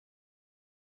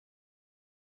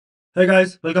Hey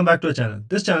guys, welcome back to our channel.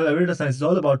 This channel, Everyday Data Science, is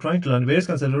all about trying to learn various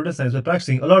concepts of data science by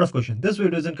practicing a lot of questions. This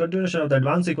video is in continuation of the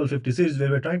Advanced SQL 50 series, where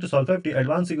we're trying to solve 50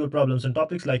 advanced SQL problems on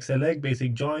topics like select,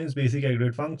 basic joins, basic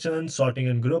aggregate functions, sorting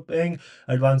and grouping,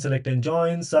 advanced select and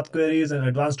joins, subqueries, and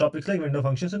advanced topics like window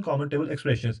functions and common table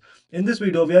expressions. In this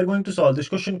video, we are going to solve this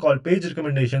question called page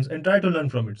recommendations and try to learn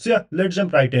from it. So yeah, let's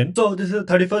jump right in. So this is the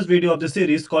 31st video of the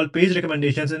series called page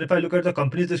recommendations, and if I look at the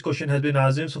companies this question has been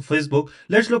asked in, so Facebook,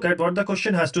 let's look at what the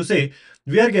question has to say.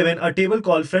 We are given a table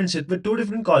called friendship with two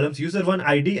different columns, user1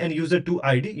 id and user2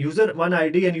 id. User1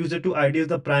 id and user2 id is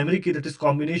the primary key, that is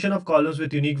combination of columns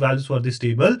with unique values for this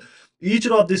table. Each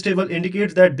row of this table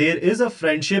indicates that there is a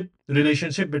friendship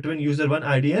relationship between user1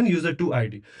 id and user2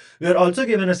 id. We are also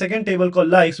given a second table called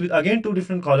likes with again two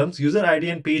different columns, user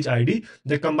id and page id.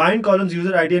 The combined columns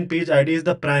user id and page id is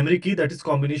the primary key, that is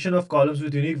combination of columns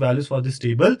with unique values for this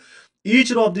table.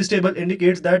 Each row of this table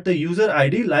indicates that the user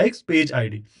id likes page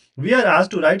id. We are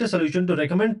asked to write a solution to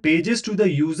recommend pages to the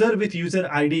user with user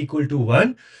ID equal to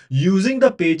 1. Using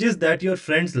the pages that your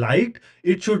friends liked,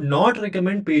 it should not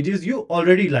recommend pages you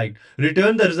already liked.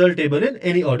 Return the result table in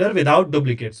any order without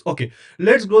duplicates. Okay,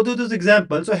 let's go through this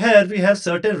example. So here we have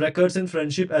certain records in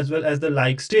friendship as well as the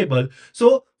likes table.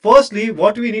 So firstly,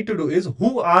 what we need to do is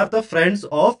who are the friends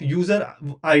of user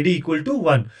ID equal to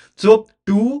 1. So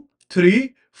 2,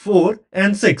 3, 4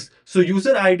 and 6. So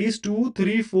user IDs 2,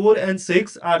 3, 4 and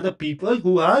 6 are the people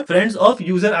who are friends of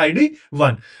user ID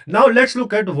 1. Now let's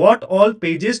look at what all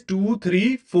pages 2,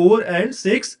 3, 4 and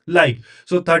 6 like.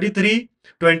 So 33,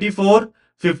 24,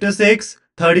 56,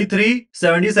 33,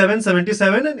 77,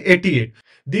 77 and 88.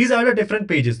 These are the different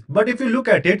pages. But if you look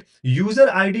at it, user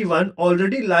ID 1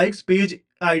 already likes page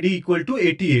ID equal to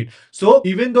 88. So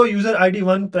even though user ID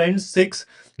 1 friends 6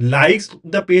 likes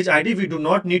the page ID, we do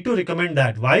not need to recommend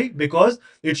that. Why? Because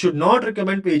it should not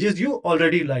recommend pages you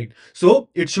already liked. So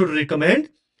it should recommend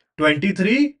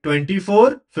 23,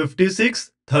 24,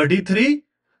 56, 33,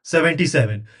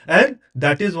 77. And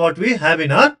that is what we have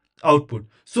in our output.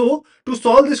 So to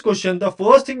solve this question, the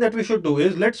first thing that we should do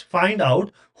is let's find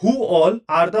out who all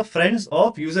are the friends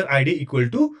of user ID equal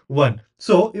to 1.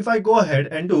 So if I go ahead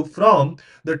and do from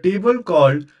the table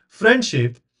called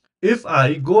friendship, if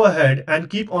I go ahead and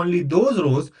keep only those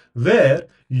rows where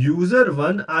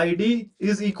user1 ID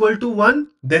is equal to 1,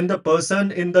 then the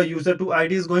person in the user2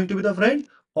 ID is going to be the friend,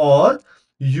 or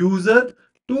user2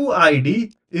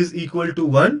 ID is equal to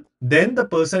 1, then the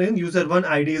person in user1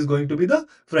 ID is going to be the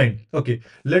friend. Okay,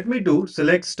 let me do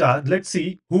select star. Let's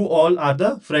see who all are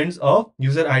the friends of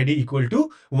user ID equal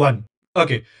to 1.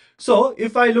 Okay, so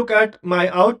if I look at my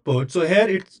output, so here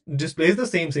it displays the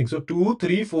same thing. So 2,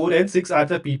 3, 4 and 6 are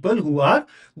the people who are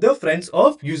the friends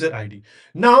of user ID.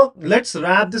 Now let's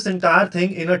wrap this entire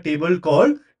thing in a table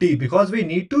called T, because we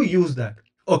need to use that.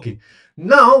 Okay,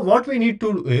 now what we need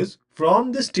to do is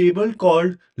from this table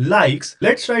called likes,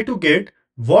 let's try to get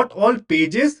what all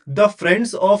pages the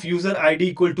friends of user ID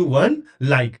equal to 1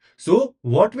 like. So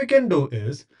what we can do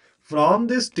is from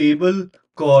this table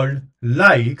called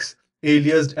likes,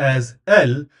 aliased as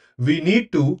L, we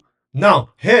need to,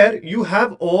 now here you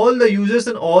have all the users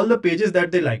and all the pages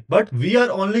that they like, but we are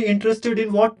only interested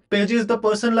in what pages the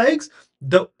person likes,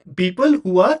 the people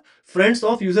who are friends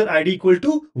of user ID equal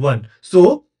to 1.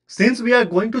 So since we are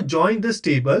going to join this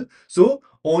table, so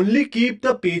only keep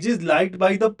the pages liked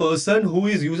by the person who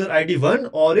is user ID 1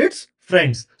 or its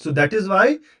friends. So that is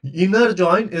why inner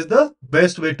join is the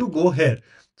best way to go here.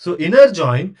 So inner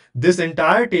join this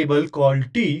entire table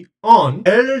called T on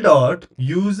L dot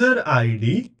user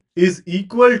ID is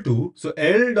equal to, so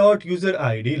L dot user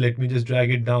ID, let me just drag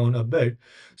it down a bit.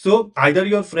 So either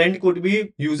your friend could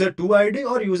be user 2 ID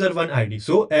or user 1 ID.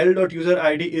 So L dot user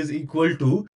ID is equal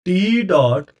to T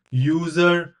dot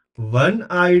user 1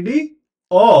 ID,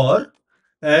 or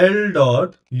L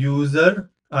dot user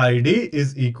ID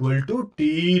is equal to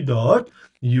T dot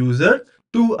user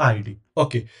 2 ID.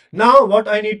 Okay, now what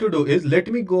I need to do is let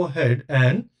me go ahead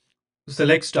and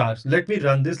select stars. Let me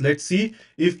run this. Let's see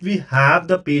if we have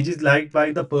the pages liked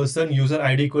by the person user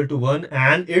ID equal to 1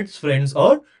 and its friends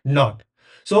or not.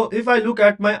 So if I look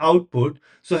at my output,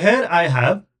 so here I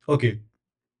have, okay,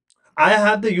 I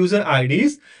have the user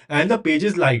IDs and the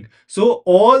pages liked. So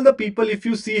all the people, if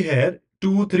you see here,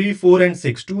 2, 3, 4 and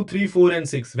 6, 2, 3, 4 and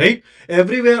 6, right?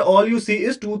 Everywhere all you see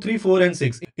is 2, 3, 4 and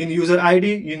 6 in user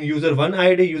ID, in user 1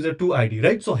 ID, user 2 ID,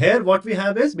 right? So here what we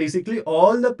have is basically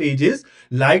all the pages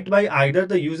liked by either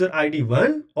the user ID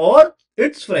 1 or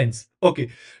its friends. Okay,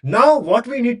 now what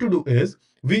we need to do is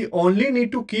we only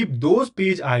need to keep those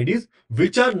page IDs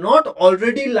which are not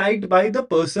already liked by the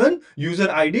person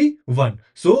user ID 1.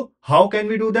 So how can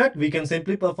we do that? We can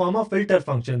simply perform a filter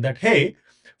function that, hey,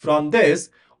 From this,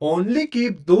 only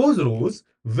keep those rows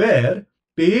where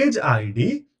page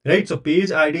ID, right? So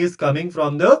page ID is coming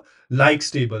from the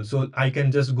likes table. So I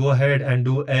can just go ahead and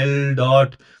do L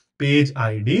dot page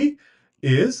ID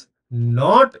is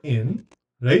not in,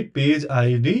 right? Page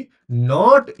ID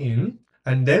not in,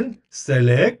 and then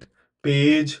select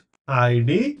page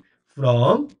ID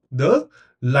from the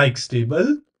likes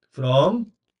table,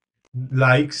 from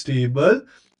likes table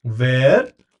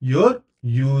where your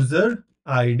user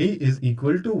ID is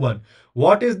equal to 1.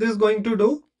 What is this going to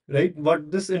do? Right?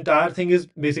 What this entire thing is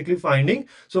basically finding.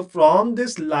 So from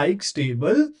this likes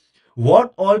table,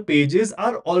 what all pages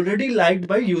are already liked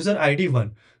by user ID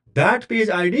 1. That page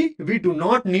ID we do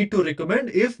not need to recommend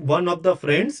if one of the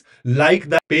friends like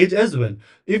that page as well.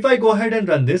 If I go ahead and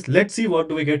run this, let's see what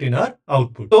do we get in our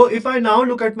output. So if I now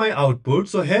look at my output,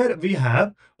 so here we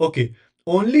have, okay,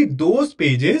 only those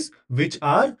pages which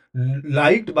are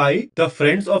liked by the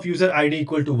friends of user ID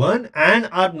equal to 1 and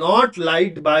are not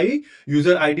liked by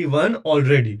user ID 1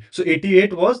 already. So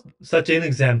 88 was such an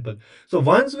example. So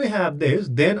once we have this,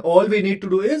 then all we need to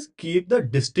do is keep the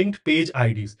distinct page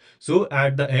IDs. So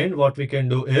at the end, what we can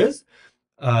do is,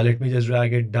 let me just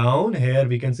drag it down. Here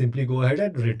we can simply go ahead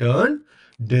and return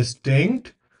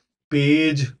distinct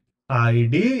page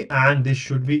ID, and this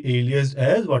should be aliased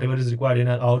as whatever is required in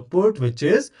our output, which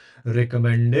is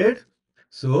recommended.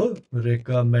 So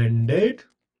recommended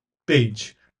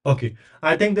page. Okay,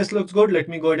 I think this looks good. Let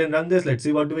me go ahead and run this. Let's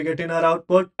see what do we get in our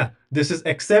output. This is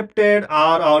accepted.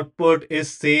 Our output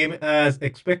is same as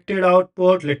expected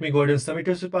output. Let me go ahead and submit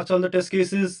it to pass all the test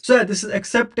cases. So yeah, this is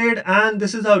accepted, and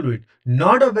this is how to do it.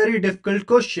 Not a very difficult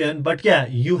question, but yeah,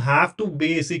 you have to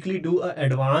basically do an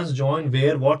advanced join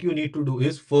where what you need to do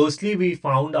is, firstly, we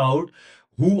found out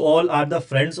who all are the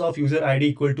friends of user ID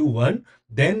equal to 1.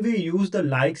 Then we use the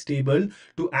likes table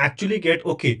to actually get,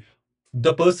 okay,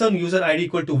 the person user ID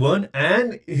equal to 1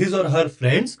 and his or her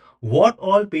friends, what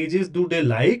all pages do they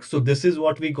like? So this is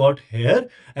what we got here.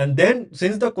 And then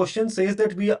since the question says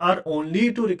that we are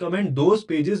only to recommend those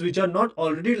pages which are not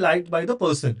already liked by the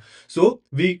person, so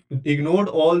we ignored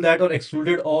all that or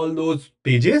excluded all those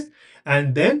pages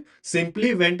and then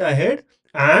simply went ahead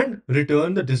and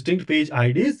return the distinct page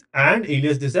IDs and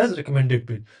alias this as recommended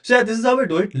page. So yeah, this is how we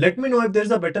do it. Let me know if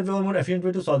there's a better way or more efficient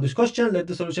way to solve this question. Let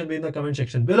the solution be in the comment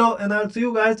section below, and I'll see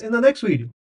you guys in the next video.